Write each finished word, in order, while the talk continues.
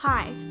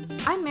Hi,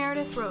 I'm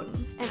Meredith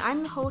Roden, and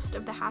I'm the host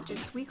of the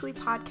Hatchet's weekly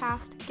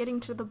podcast, Getting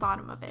to the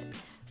Bottom of It,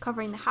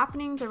 covering the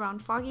happenings around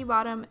Foggy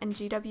Bottom and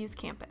GW's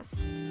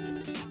campus.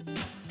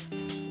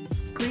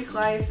 Greek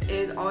life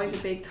is always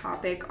a big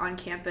topic on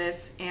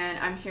campus, and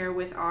I'm here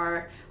with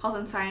our Health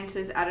and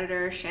Sciences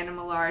editor, Shannon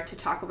Millar, to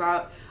talk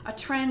about a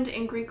trend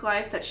in Greek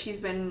life that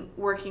she's been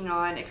working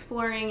on,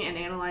 exploring and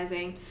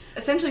analyzing.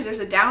 Essentially, there's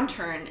a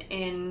downturn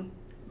in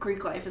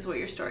Greek life is what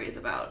your story is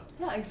about.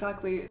 Yeah,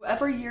 exactly.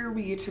 Every year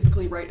we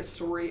typically write a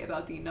story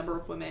about the number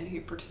of women who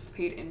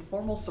participate in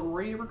formal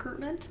sorority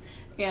recruitment,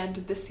 and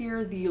this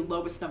year the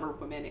lowest number of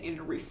women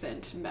in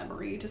recent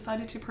memory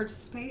decided to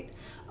participate.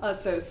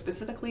 So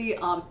specifically,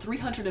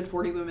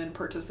 340 women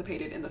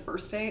participated in the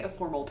first day of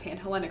formal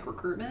Panhellenic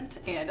recruitment,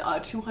 and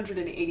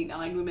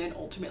 289 women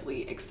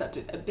ultimately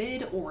accepted a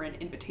bid or an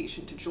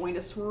invitation to join a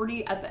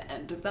sorority at the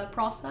end of that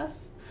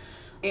process.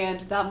 And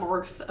that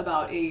marks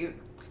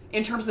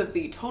in terms of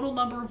the total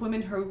number of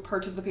women who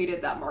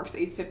participated, that marks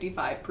a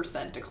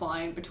 55%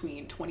 decline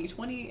between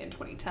 2020 and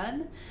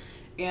 2010.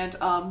 And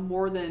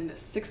more than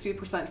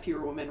 60%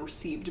 fewer women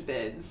received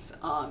bids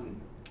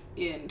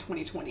in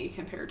 2020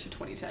 compared to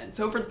 2010.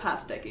 So over the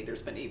past decade,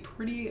 there's been a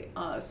pretty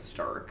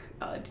stark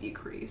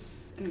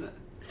decrease in the...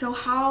 So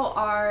how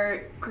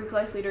are Greek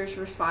life leaders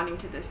responding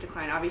to this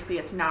decline? Obviously,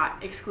 it's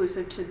not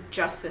exclusive to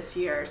just this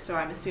year, so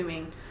I'm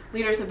assuming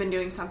leaders have been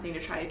doing something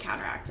to try to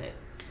counteract it.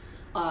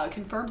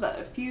 Confirmed that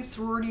a few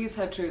sororities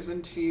have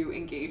chosen to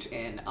engage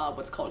in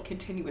what's called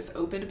continuous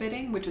open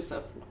bidding, which is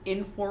an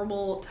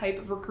informal type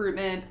of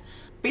recruitment.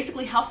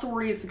 Basically, how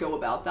sororities go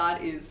about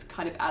that is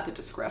kind of at the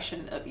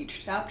discretion of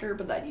each chapter,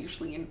 but that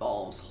usually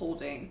involves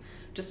holding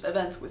just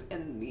events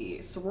within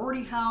the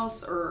sorority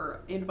house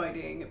or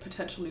inviting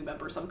potential new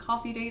members on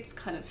coffee dates,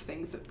 kind of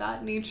things of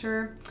that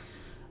nature.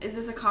 Is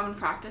this a common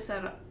practice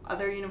at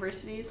other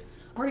universities?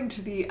 According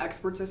to the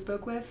experts I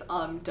spoke with,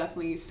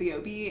 definitely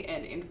COB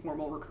and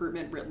informal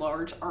recruitment writ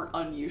large aren't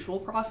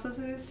unusual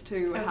processes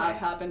to have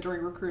happen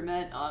during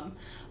recruitment.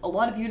 A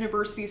lot of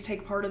universities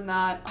take part in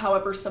that.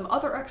 However, some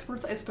other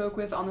experts I spoke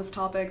with on this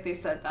topic, they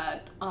said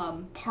that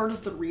part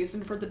of the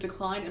reason for the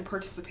decline in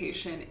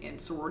participation in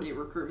sorority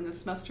recruitment this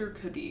semester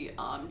could be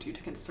due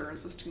to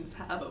concerns the students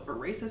have over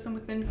racism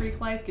within Greek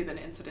life, given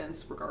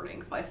incidents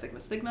regarding Phi Sigma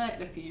Sigma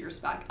and a few years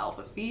back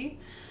Alpha Phi.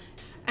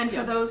 And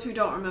for those who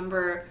don't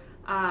remember,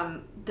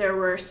 there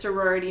were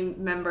sorority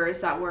members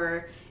that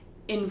were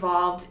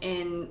involved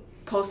in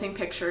posting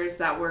pictures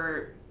that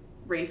were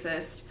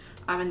racist,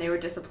 and they were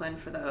disciplined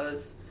for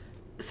those.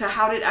 So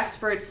how did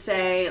experts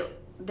say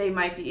they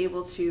might be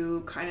able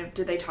to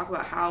did they talk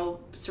about how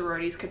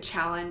sororities could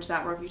challenge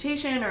that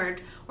reputation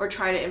or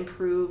try to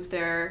improve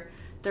their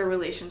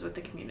relations with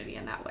the community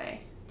in that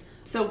way?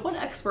 So one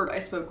expert I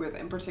spoke with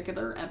in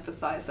particular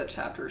emphasized that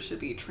chapters should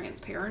be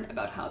transparent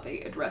about how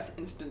they address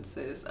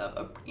instances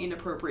of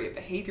inappropriate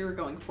behavior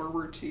going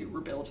forward to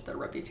rebuild their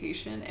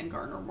reputation and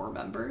garner more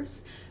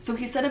members. So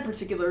he said in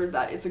particular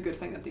that it's a good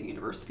thing that the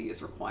university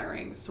is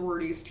requiring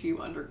sororities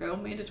to undergo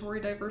mandatory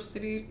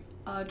diversity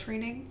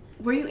training.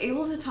 Were you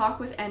able to talk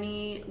with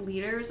any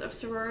leaders of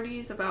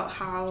sororities about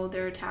how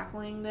they're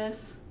tackling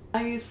this?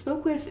 I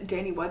spoke with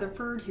Danny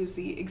Weatherford, who's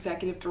the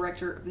executive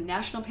director of the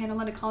National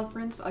Panhellenic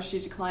Conference.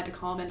 She declined to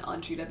comment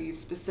on GW's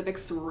specific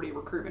sorority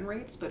recruitment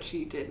rates, but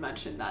she did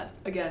mention that,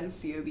 again,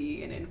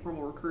 COB and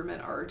informal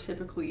recruitment are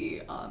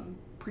typically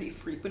pretty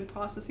frequent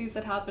processes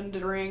that happen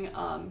during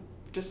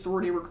just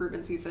sorority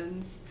recruitment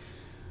seasons.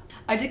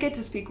 I did get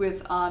to speak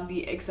with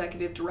the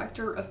executive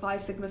director of Phi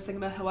Sigma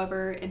Sigma,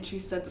 however, and she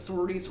said the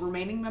sorority's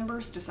remaining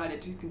members decided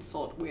to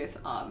consult with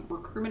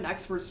recruitment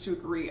experts to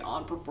agree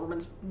on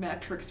performance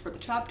metrics for the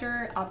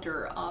chapter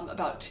after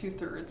about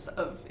 2/3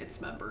 of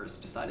its members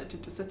decided to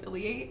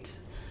disaffiliate.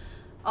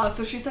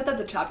 So she said that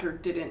the chapter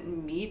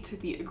didn't meet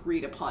the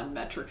agreed upon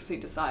metrics they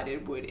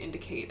decided would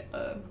indicate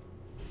a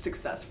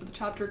success for the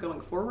chapter going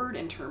forward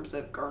in terms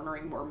of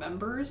garnering more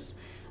members.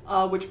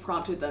 Which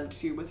prompted them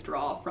to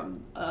withdraw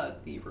from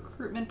the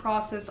recruitment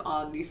process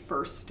on the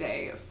first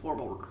day of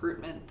formal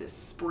recruitment this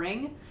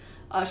spring.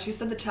 She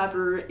said the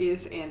chapter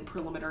is in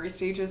preliminary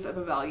stages of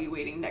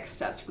evaluating next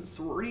steps for the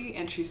sorority,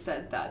 and she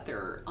said that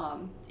they're,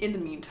 in the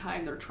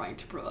meantime, they're trying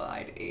to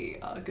provide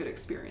a good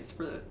experience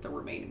for the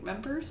remaining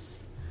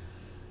members.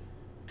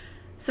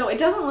 So it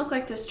doesn't look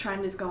like this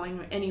trend is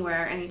going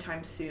anywhere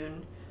anytime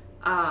soon.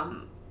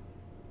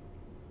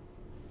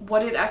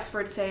 What did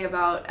experts say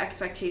about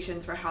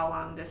expectations for how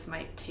long this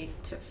might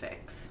take to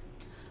fix?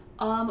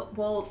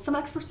 Well, some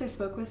experts I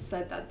spoke with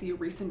said that the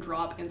recent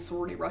drop in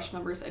sorority rush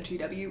numbers at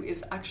GW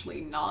is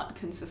actually not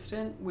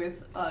consistent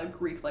with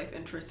Greek life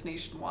interest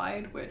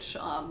nationwide, which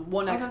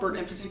one expert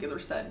in particular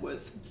said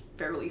was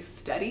fairly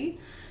steady.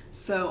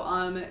 So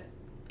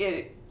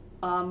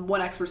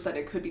one expert said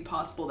it could be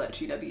possible that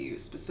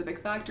GW-specific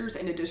factors,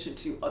 in addition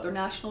to other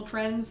national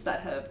trends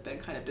that have been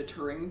kind of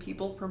deterring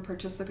people from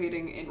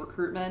participating in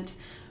recruitment,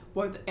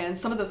 and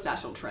some of those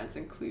national trends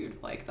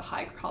include like the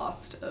high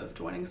cost of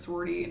joining a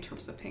sorority in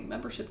terms of paying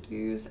membership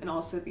dues, and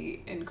also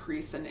the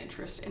increase in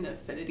interest in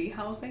affinity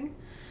housing.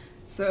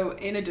 So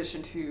in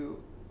addition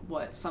to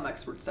what some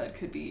experts said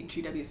could be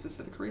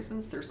GW-specific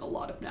reasons, there's a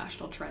lot of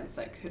national trends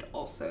that could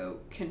also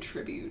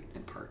contribute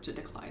in part to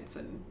declines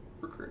in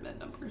recruitment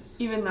numbers.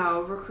 Even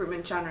though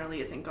recruitment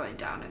generally isn't going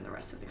down in the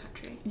rest of the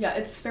country. Yeah,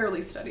 it's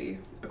fairly steady,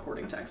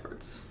 according to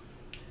experts.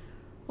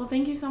 Well,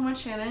 thank you so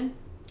much, Shannon.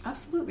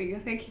 Absolutely.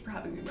 Thank you for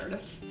having me,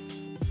 Meredith.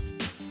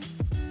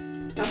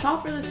 That's all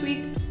for this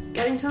week.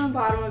 Getting to the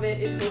Bottom of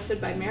It is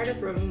hosted by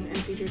Meredith Roden and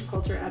features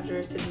culture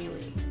editor Sydney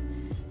Lee.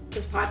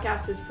 This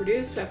podcast is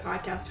produced by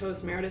podcast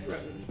host Meredith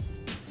Roden.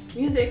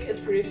 Music is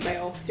produced by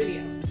Ulf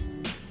Studio.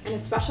 And a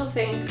special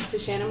thanks to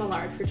Shannon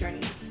Millard for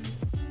joining us.